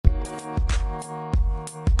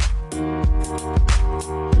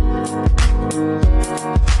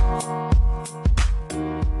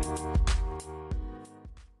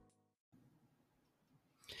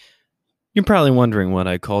You're probably wondering what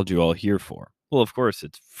I called you all here for. Well, of course,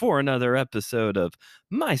 it's for another episode of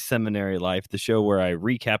My Seminary Life, the show where I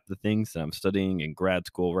recap the things that I'm studying in grad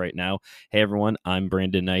school right now. Hey, everyone, I'm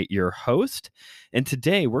Brandon Knight, your host. And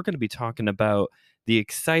today we're going to be talking about the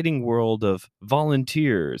exciting world of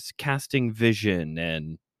volunteers, casting vision,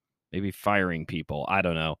 and maybe firing people. I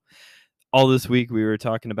don't know. All this week, we were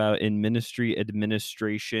talking about in ministry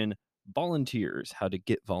administration volunteers, how to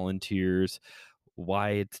get volunteers,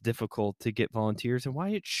 why it's difficult to get volunteers, and why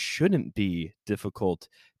it shouldn't be difficult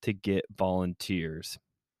to get volunteers.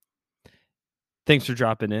 Thanks for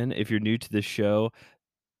dropping in. If you're new to this show,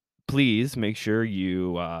 please make sure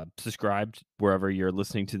you subscribe wherever you're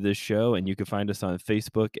listening to this show, and you can find us on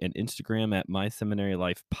Facebook and Instagram at My Seminary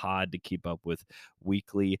Life Pod to keep up with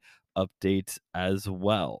weekly updates as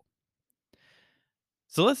well.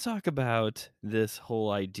 So let's talk about this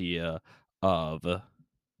whole idea of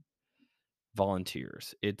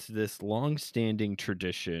volunteers. It's this long-standing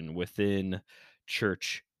tradition within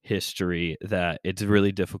church history that it's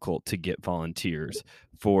really difficult to get volunteers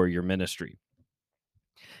for your ministry.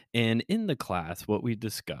 And in the class, what we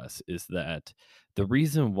discuss is that the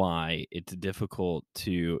reason why it's difficult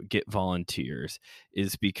to get volunteers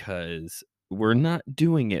is because we're not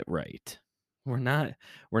doing it right. We're not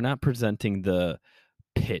presenting the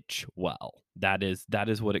pitch well. That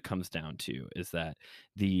is what it comes down to, is that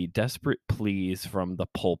the desperate pleas from the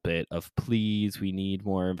pulpit of please, we need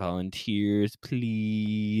more volunteers,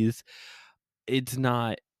 please. It's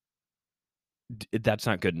not that's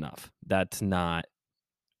not good enough. That's not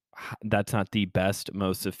the best,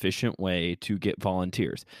 most efficient way to get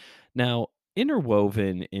volunteers. Now,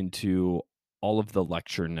 interwoven into all of the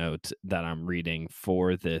lecture notes that I'm reading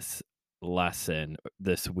for this lesson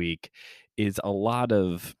this week is a lot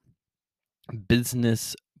of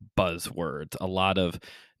business buzzwords, a lot of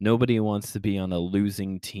nobody wants to be on a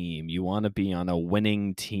losing team. You want to be on a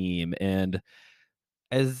winning team. And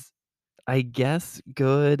as I guess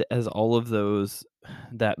good as all of those,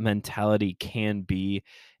 that mentality can be,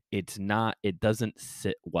 it doesn't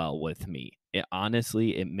sit well with me.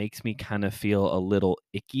 It makes me kind of feel a little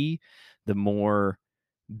icky the more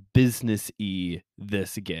business-y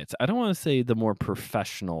this gets. I don't want to say the more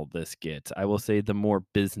professional this gets. I will say the more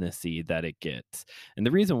businessy that it gets. And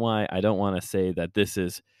the reason why I don't want to say that this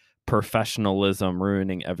is professionalism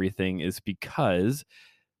ruining everything is because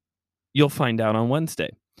you'll find out on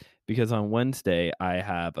Wednesday. Because on Wednesday, I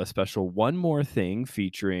have a special One More Thing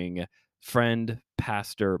featuring friend,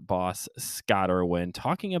 pastor, boss Scott Irwin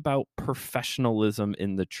talking about professionalism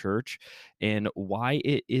in the church and why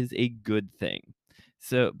it is a good thing.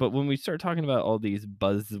 So, but when we start talking about all these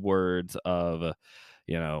buzzwords of,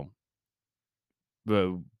 you know,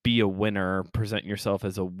 be a winner, present yourself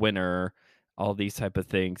as a winner, all these type of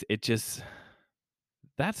things,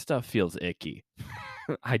 that stuff feels icky.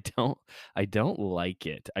 I don't like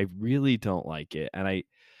it. I really don't like it. And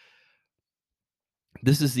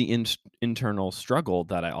this is the internal struggle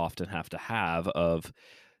that I often have to have of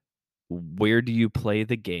where do you play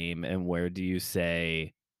the game and where do you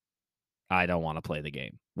say I don't want to play the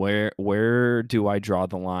game? Where do I draw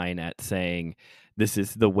the line at saying this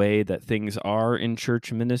is the way that things are in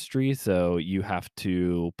church ministry, so you have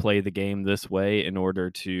to play the game this way in order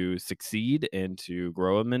to succeed and to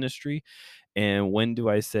grow a ministry? And when do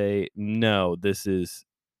I say no, this is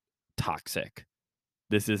toxic?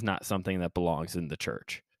 This is not something that belongs in the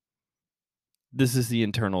church. This is the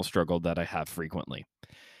internal struggle that I have frequently.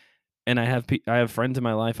 And I have friends in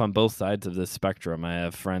my life on both sides of this spectrum. I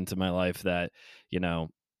have friends in my life that, you know,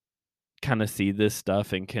 kind of see this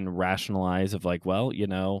stuff and can rationalize of like, well,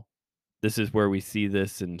 this is where we see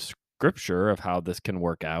this in scripture of how this can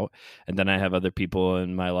work out. And then I have other people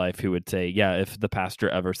in my life who would say, yeah, if the pastor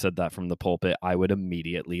ever said that from the pulpit, I would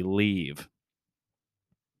immediately leave.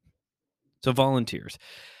 So volunteers.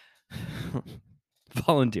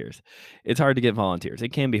 Volunteers. It's hard to get volunteers.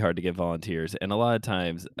 It can be hard to get volunteers. And a lot of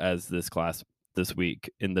times, as this class this week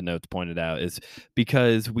in the notes pointed out, is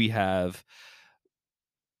because we go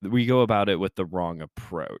about it with the wrong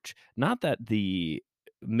approach. Not that the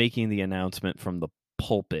making the announcement from the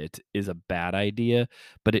pulpit is a bad idea,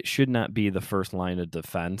 but it should not be the first line of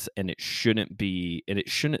defense, and it shouldn't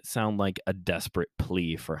sound like a desperate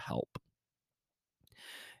plea for help.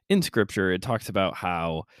 In scripture, it talks about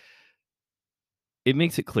how it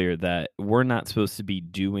makes it clear that we're not supposed to be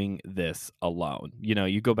doing this alone.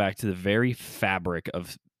 You go back to the very fabric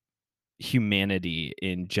of humanity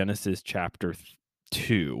in Genesis chapter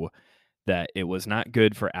 2, that it was not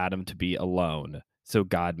good for Adam to be alone, so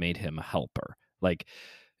God made him a helper. Like,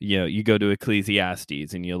 you go to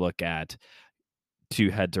Ecclesiastes and you look at two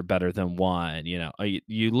heads are better than one.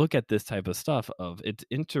 You look at this type of stuff of it's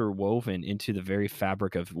interwoven into the very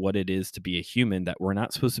fabric of what it is to be a human, that we're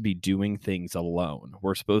not supposed to be doing things alone.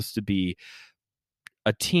 We're supposed to be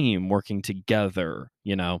a team working together.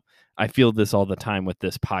 I feel this all the time with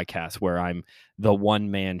this podcast where I'm the one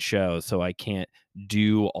man show, so I can't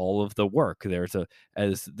do all of the work.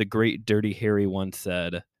 As the great Dirty Harry once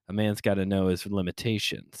said, a man's got to know his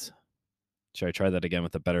limitations. Should I try that again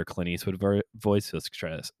with a better Clint Eastwood voice? Let's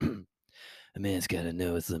try this. A man's got to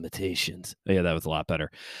know his limitations. Oh, yeah, that was a lot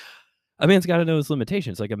better. A man's got to know his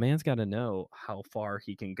limitations. Like, a man's got to know how far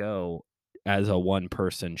he can go as a one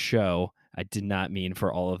person show. I did not mean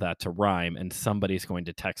for all of that to rhyme, and somebody's going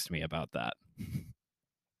to text me about that.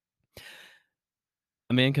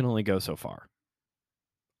 A man can only go so far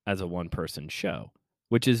as a one person show,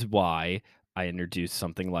 which is why I introduced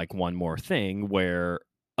something like One More Thing, where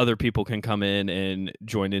other people can come in and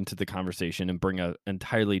join into the conversation and bring an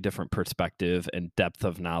entirely different perspective and depth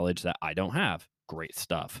of knowledge that I don't have. Great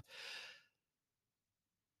stuff.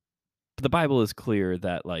 But the Bible is clear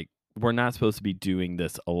that, like, we're not supposed to be doing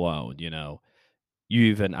this alone.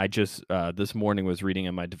 I just this morning was reading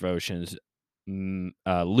in my devotions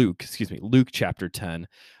Luke chapter 10,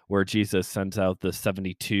 where Jesus sends out the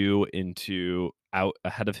 72 out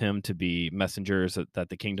ahead of him to be messengers that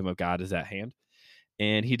the kingdom of God is at hand.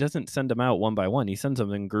 And he doesn't send them out one by one. He sends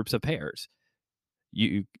them in groups of pairs.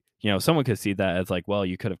 Someone could see that as like, well,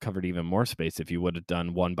 you could have covered even more space if you would have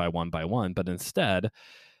done one by one by one, but instead,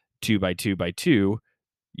 two by two by two,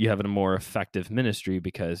 you have a more effective ministry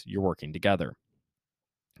because you're working together.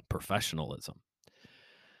 Professionalism.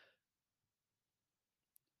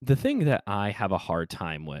 The thing that I have a hard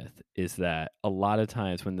time with is that a lot of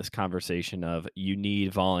times when this conversation of you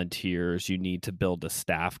need volunteers, you need to build a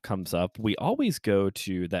staff comes up, we always go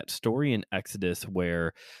to that story in Exodus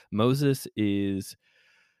where Moses is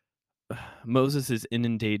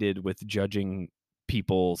inundated with judging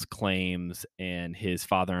people's claims, and his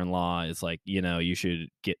father-in-law is like, you should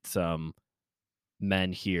get some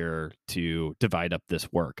men here to divide up this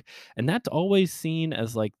work. And that's always seen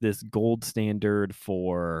as like this gold standard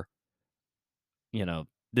for,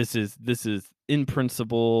 this is in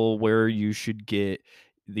principle where you should get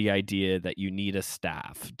the idea that you need a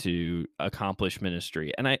staff to accomplish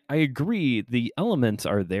ministry. And I agree, the elements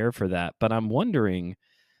are there for that, but I'm wondering,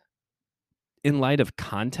 in light of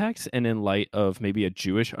context and in light of maybe a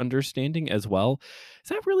Jewish understanding as well, is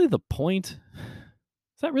that really the point?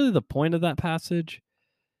 Is that really the point of that passage?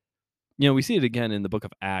 We see it again in the book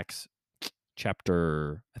of Acts, I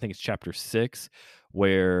think it's chapter 6,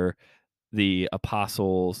 where the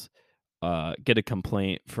apostles get a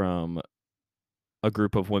complaint from a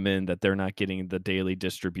group of women that they're not getting the daily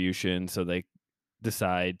distribution. So they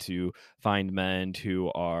decide to find men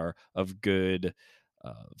who are of good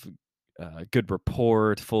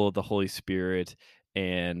report, full of the Holy Spirit.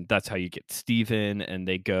 And that's how you get Stephen. And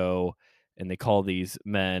they go and they call these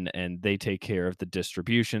men and they take care of the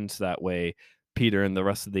distributions. That way, Peter and the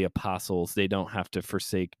rest of the apostles, they don't have to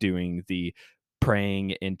forsake doing the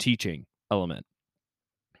praying and teaching element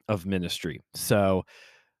of ministry. So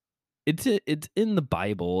it's in the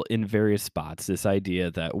Bible in various spots, this idea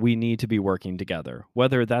that we need to be working together.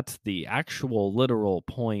 Whether that's the actual literal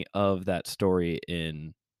point of that story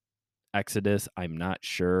in Exodus, I'm not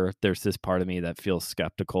sure. There's this part of me that feels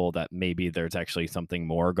skeptical that maybe there's actually something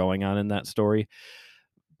more going on in that story,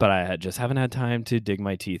 but I just haven't had time to dig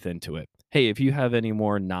my teeth into it. Hey, if you have any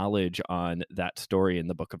more knowledge on that story in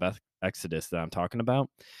the book of Exodus that I'm talking about,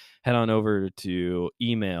 head on over to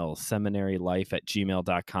email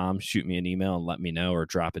seminarylife@gmail.com. Shoot me an email and let me know, or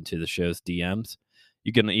drop into the show's DMs.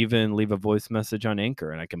 You can even leave a voice message on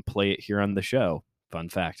Anchor and I can play it here on the show. Fun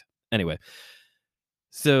fact. Anyway,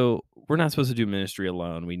 so we're not supposed to do ministry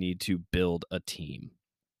alone. We need to build a team.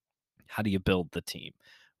 How do you build the team?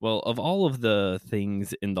 Well, of all of the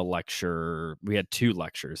things in the lecture, we had 2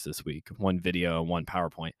 lectures this week, one video and one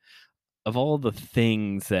PowerPoint. Of all the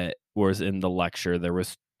things that was in the lecture, there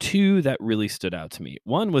was 2 that really stood out to me.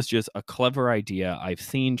 One was just a clever idea. I've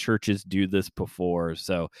seen churches do this before.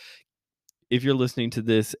 So if you're listening to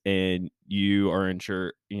this and you are in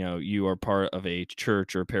church, you are part of a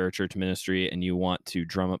church or parachurch ministry and you want to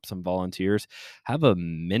drum up some volunteers, have a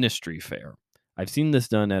ministry fair. I've seen this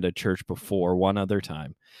done at a church before, one other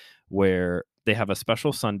time, where they have a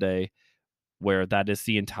special Sunday where that is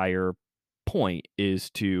the entire point, is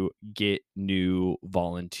to get new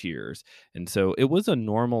volunteers. And so it was a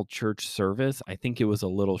normal church service. I think it was a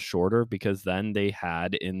little shorter because then they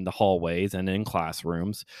had in the hallways and in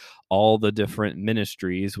classrooms all the different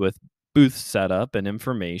ministries with booths set up and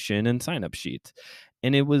information and sign up sheets.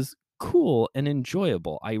 And it was cool and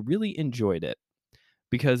enjoyable. I really enjoyed it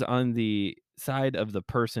because on the side of the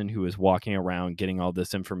person who was walking around getting all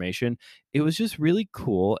this information, it was just really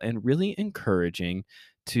cool and really encouraging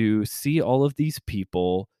to see all of these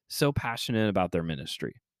people so passionate about their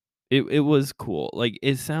ministry. It was cool. Like,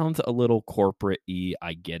 it sounds a little corporate-y,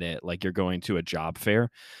 I get it, like you're going to a job fair,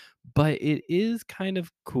 but it is kind of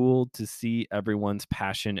cool to see everyone's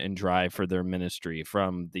passion and drive for their ministry,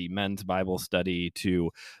 from the men's Bible study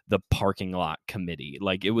to the parking lot committee.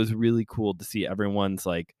 Like, it was really cool to see everyone's,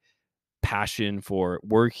 like, passion for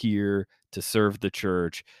we're here to serve the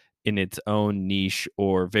church in its own niche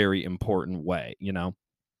or very important way, you know?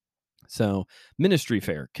 So, ministry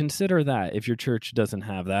fair, consider that if your church doesn't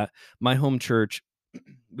have that. My home church,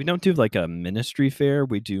 we don't do like a ministry fair.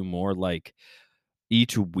 We do more like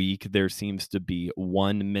each week there seems to be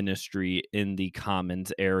one ministry in the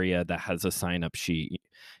commons area that has a sign up sheet.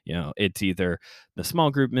 You know, it's either the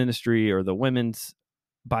small group ministry or the women's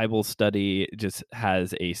Bible study just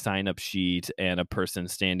has a sign up sheet and a person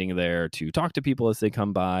standing there to talk to people as they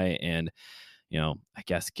come by and, I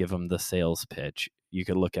guess give them the sales pitch. You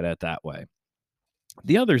could look at it that way.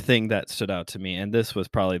 The other thing that stood out to me, and this was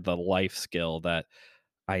probably the life skill that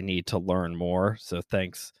I need to learn more. So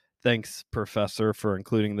thanks, professor, for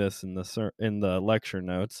including this in the lecture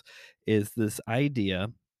notes. Is this idea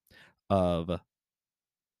of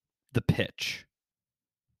the pitch?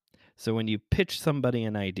 So when you pitch somebody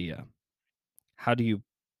an idea, how do you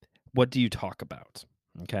what do you talk about?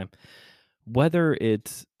 Okay, whether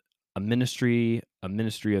it's a ministry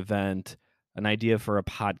event, an idea for a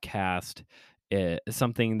podcast,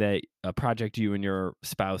 something that a project you and your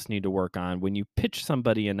spouse need to work on. When you pitch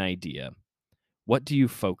somebody an idea, what do you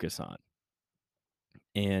focus on?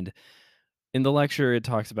 And in the lecture, it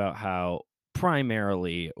talks about how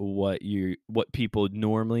primarily what people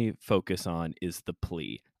normally focus on is the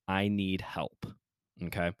plea. I need help.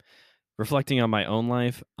 Okay. Reflecting on my own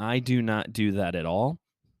life, I do not do that at all.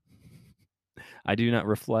 I do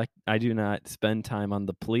not spend time on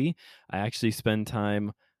the plea. I actually spend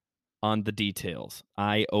time on the details.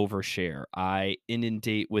 I overshare. I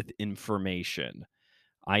inundate with information.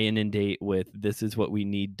 I inundate with this is what we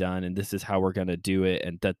need done and this is how we're going to do it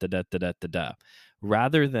and da da da da da da da,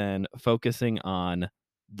 rather than focusing on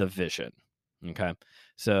the vision. Okay.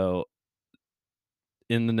 So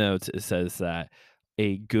in the notes, it says that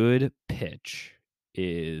a good pitch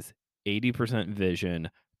is 80% vision,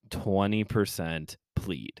 20%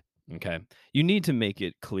 plead. Okay. You need to make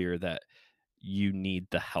it clear that you need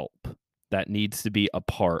the help. That needs to be a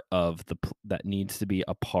part of that needs to be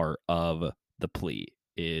a part of the plea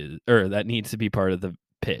is, or that needs to be part of the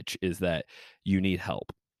pitch, is that you need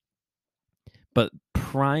help. But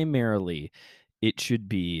primarily it should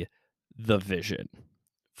be the vision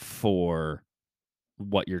for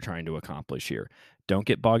what you're trying to accomplish here. Don't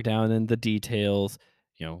get bogged down in the details.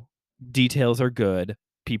 You know, details are good.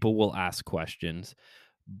 People will ask questions,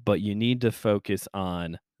 but you need to focus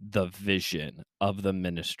on the vision of the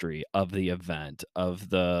ministry, of the event, of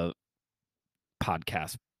the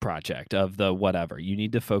podcast project, of the whatever. You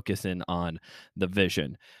need to focus in on the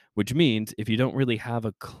vision, which means if you don't really have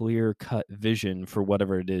a clear cut vision for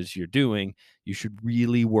whatever it is you're doing, you should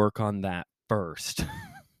really work on that first.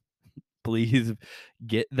 Please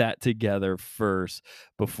get that together first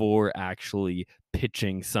before actually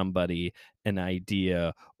pitching somebody an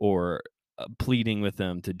idea or pleading with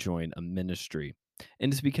them to join a ministry.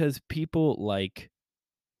 And it's because people like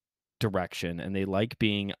direction and they like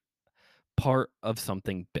being part of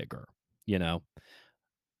something bigger. You know,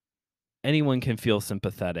 anyone can feel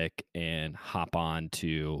sympathetic and hop on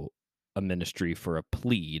to a ministry for a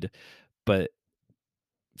plead, but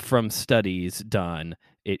from studies done,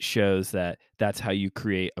 it shows that that's how you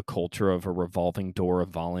create a culture of a revolving door of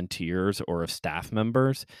volunteers or of staff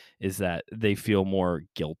members, is that they feel more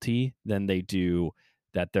guilty than they do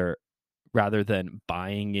that they're, rather than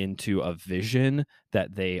buying into a vision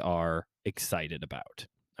that they are excited about.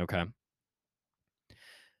 Okay.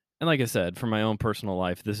 And like I said, for my own personal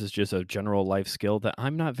life, this is just a general life skill that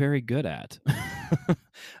I'm not very good at.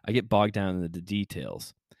 I get bogged down in the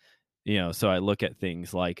details. So I look at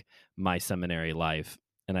things like my seminary life,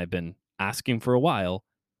 and I've been asking for a while,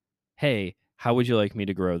 hey, how would you like me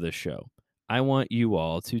to grow this show? I want you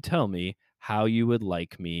all to tell me how you would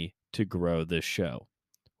like me to grow this show.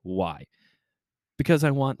 Why? Because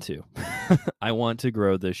I want to. I want to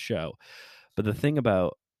grow this show. But the thing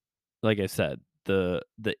about, like I said, the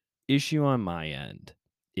issue on my end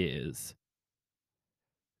is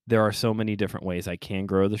there are so many different ways I can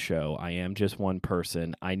grow the show. I am just one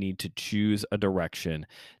person. I need to choose a direction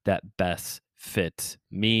that best fits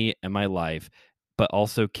me and my life. but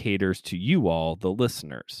also caters to you all, the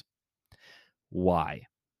listeners. Why?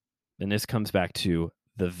 And this comes back to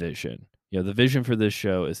the vision. The vision for this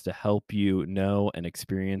show is to help you know and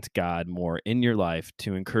experience God more in your life,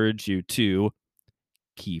 to encourage you to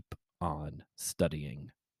keep on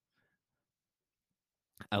studying.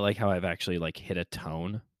 I like how I've actually hit a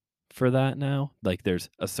tone for that now. Like there's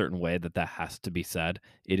a certain way that has to be said.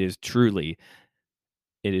 It is truly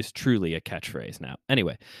a catchphrase now.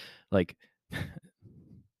 Anyway, like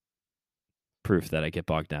proof that I get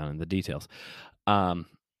bogged down in the details. Um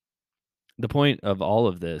the point of all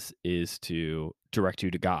of this is to direct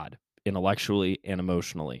you to God intellectually and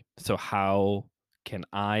emotionally. So how can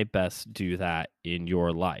I best do that in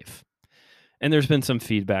your life? And there's been some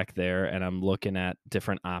feedback there, and I'm looking at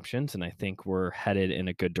different options, and I think we're headed in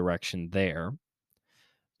a good direction there.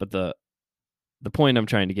 But the point I'm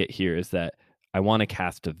trying to get here is that I want to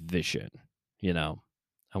cast a vision, you know.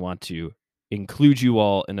 I want to include you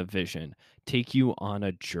all in a vision, take you on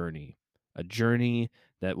a journey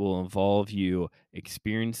that will involve you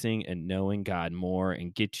experiencing and knowing God more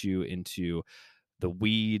and get you into the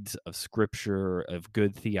weeds of scripture, of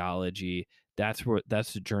good theology. That's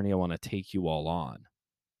the journey I want to take you all on.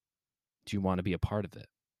 Do you want to be a part of it?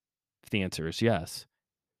 If the answer is yes,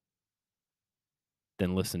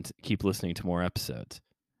 then keep listening to more episodes.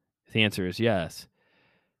 If the answer is yes,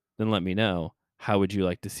 then let me know, how would you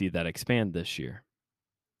like to see that expand this year?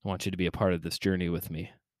 I want you to be a part of this journey with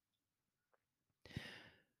me.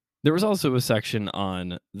 There was also a section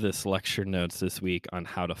on this lecture notes this week on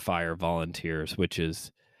how to fire volunteers, which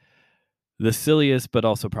is the silliest, but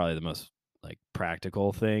also probably the most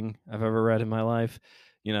practical thing I've ever read in my life.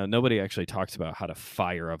 Nobody actually talks about how to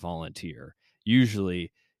fire a volunteer.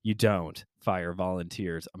 Usually you don't fire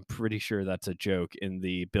volunteers. I'm pretty sure that's a joke in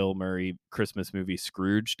the Bill Murray Christmas movie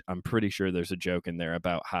Scrooged. I'm pretty sure there's a joke in there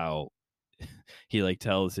about how he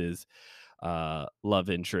tells his love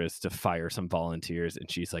interest to fire some volunteers, and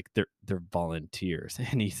she's like, they're volunteers.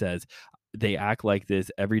 And he says, they act like this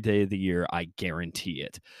every day of the year, I guarantee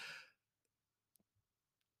it.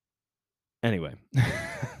 Anyway,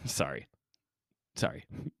 sorry.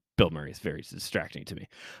 Bill Murray is very distracting to me.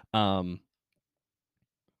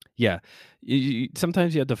 Yeah,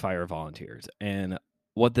 sometimes you have to fire volunteers, and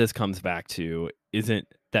what this comes back to isn't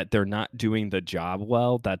that they're not doing the job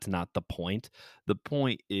well. That's not the point. The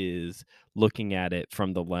point is looking at it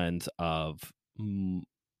from the lens of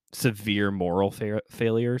severe moral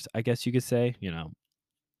failures, I guess you could say.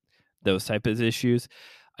 Those type of issues.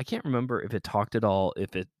 I can't remember if it talked at all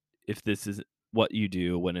if this is what you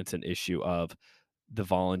do when it's an issue of the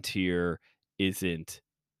volunteer isn't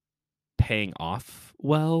paying off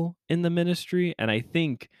well in the ministry. And I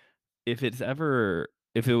think if it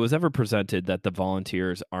was ever presented that the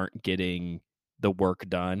volunteers aren't getting the work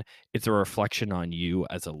done, it's a reflection on you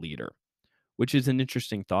as a leader, which is an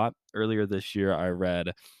interesting thought. Earlier this year I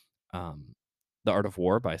read um The Art of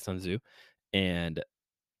War by Sun Tzu, and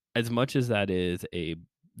as much as that is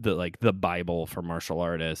the Bible for martial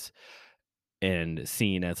artists and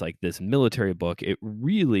seen as this military book, it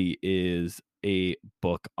really is a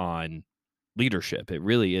book on leadership. It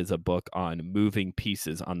really is a book on moving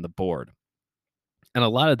pieces on the board. And a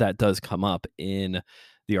lot of that does come up in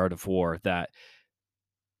The Art of War, that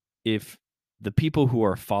if the people who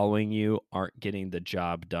are following you aren't getting the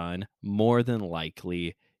job done, more than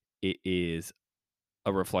likely it is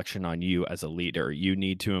a reflection on you as a leader. You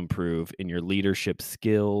need to improve in your leadership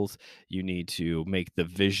skills. You need to make the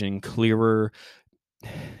vision clearer.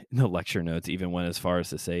 The lecture notes even went as far as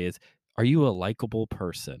to say is, are you a likable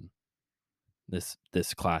person? This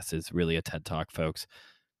class is really a TED Talk, folks.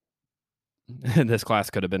 This class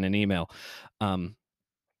could have been an email. But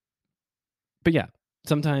yeah,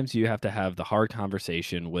 sometimes you have to have the hard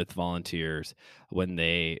conversation with volunteers when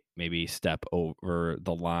they maybe step over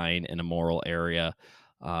the line in a moral area,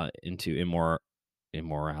 into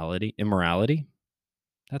immorality.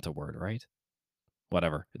 That's a word, right?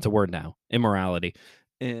 Whatever, it's a word now. Immorality.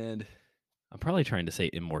 And I'm probably trying to say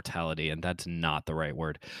immortality, and that's not the right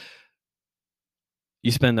word.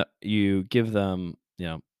 You give them,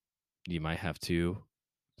 you might have to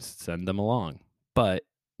send them along, but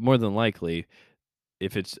more than likely,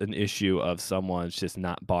 if it's an issue of someone's just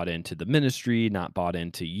not bought into the ministry, not bought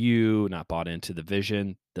into you, not bought into the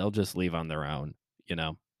vision, they'll just leave on their own.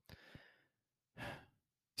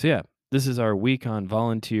 So yeah, this is our week on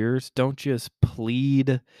volunteers. Don't just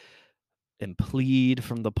plead and plead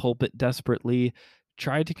from the pulpit desperately.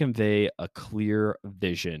 Try to convey a clear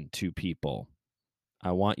vision to people.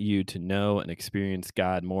 I want you to know and experience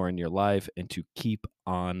God more in your life and to keep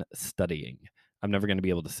on studying. I'm never going to be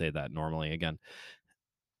able to say that normally again.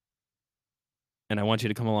 and I want you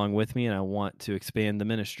to come along with me, and I want to expand the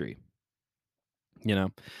ministry. You know,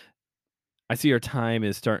 I see our time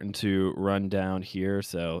is starting to run down here.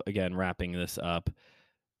 So again, wrapping this up,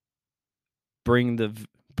 bring the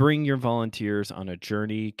bring your volunteers on a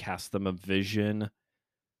journey, cast them a vision,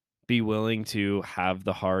 be willing to have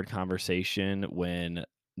the hard conversation when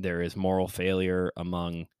there is moral failure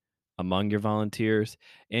among your volunteers,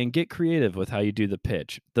 and get creative with how you do the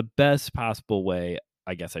pitch. The best possible way,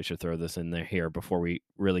 I guess I should throw this in there here before we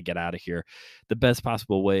really get out of here. The best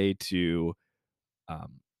possible way to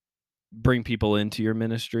um, bring people into your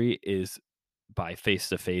ministry is by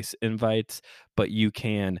face-to-face invites, but you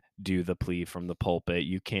can do the plea from the pulpit.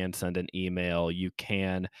 You can send an email. You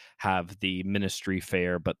can have the ministry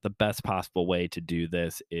fair, but the best possible way to do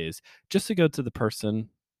this is just to go to the person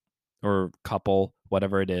or couple,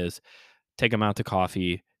 whatever it is, take them out to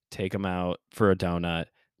coffee, take them out for a donut,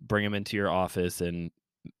 bring them into your office and,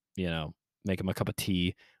 you know, make them a cup of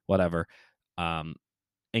tea, whatever, um,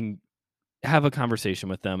 and have a conversation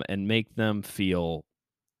with them and make them feel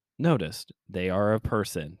noticed. They are a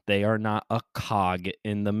person. They are not a cog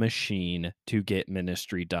in the machine to get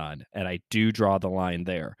ministry done. And I do draw the line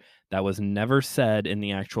there. That was never said in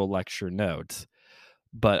the actual lecture notes,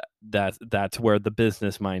 but that's where the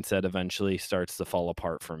business mindset eventually starts to fall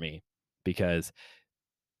apart for me, because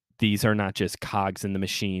these are not just cogs in the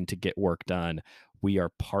machine to get work done. We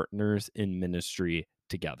are partners in ministry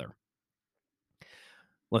together.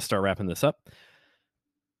 Let's start wrapping this up.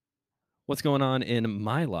 What's going on in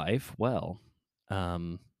my life? Well,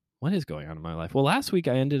 what is going on in my life? Well, last week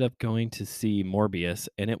I ended up going to see Morbius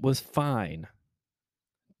and it was fine.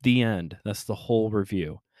 The end. That's the whole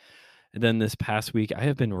review. And then this past week, I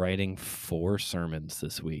have been writing 4 sermons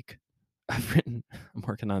this week. I'm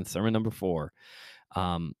working on sermon number 4.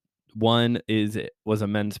 One was a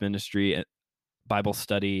men's ministry Bible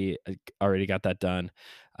study. I already got that done.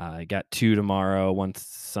 I got 2 tomorrow, one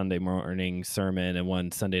Sunday morning sermon and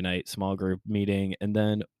one Sunday night small group meeting, and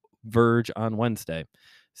then Verge on Wednesday.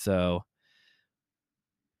 So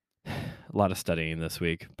a lot of studying this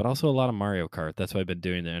week, but also a lot of Mario Kart. That's what I've been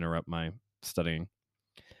doing to interrupt my studying.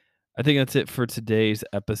 I think that's it for today's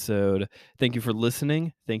episode. Thank you for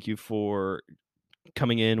listening. Thank you for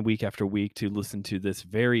coming in week after week to listen to this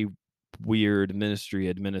very weird ministry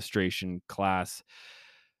administration class.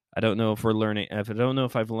 I don't know if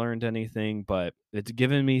I've learned anything, but it's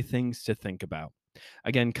given me things to think about.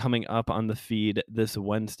 Again, coming up on the feed this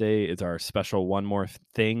Wednesday is our special One More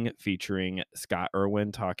Thing featuring Scott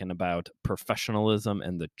Irwin talking about professionalism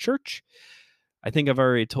and the church. I think I've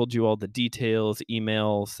already told you all the details.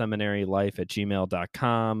 Email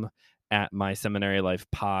seminarylife@gmail.com, at my seminary life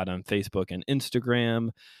pod on Facebook and Instagram.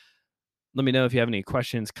 Let me know if you have any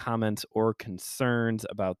questions, comments, or concerns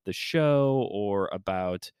about the show or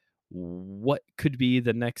about what could be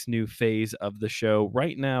the next new phase of the show.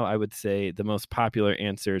 Right now, I would say the most popular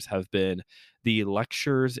answers have been the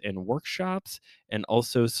lectures and workshops and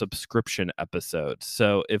also subscription episodes.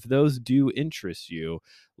 So if those do interest you,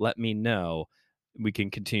 let me know. We can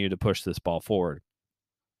continue to push this ball forward.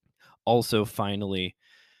 Also, finally,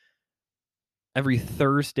 every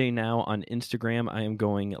Thursday now on Instagram, I am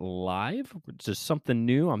going live, which is something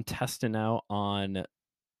new. I'm testing out on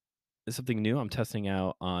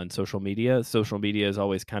social media. Social media is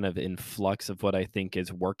always kind of in flux of what I think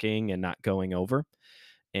is working and not going over.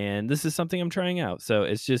 And this is something I'm trying out. So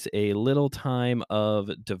it's just a little time of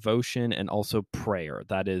devotion and also prayer.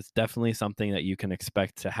 That is definitely something that you can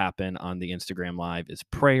expect to happen on the Instagram Live is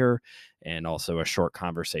prayer and also a short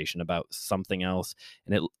conversation about something else.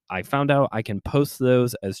 And I found out I can post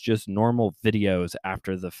those as just normal videos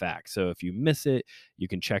after the fact. So if you miss it, you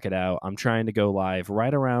can check it out. I'm trying to go live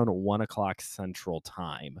right around 1:00 Central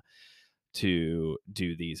Time to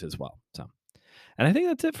do these as well. So. And I think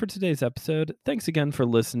that's it for today's episode. Thanks again for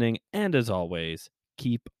listening. And as always,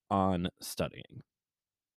 keep on studying.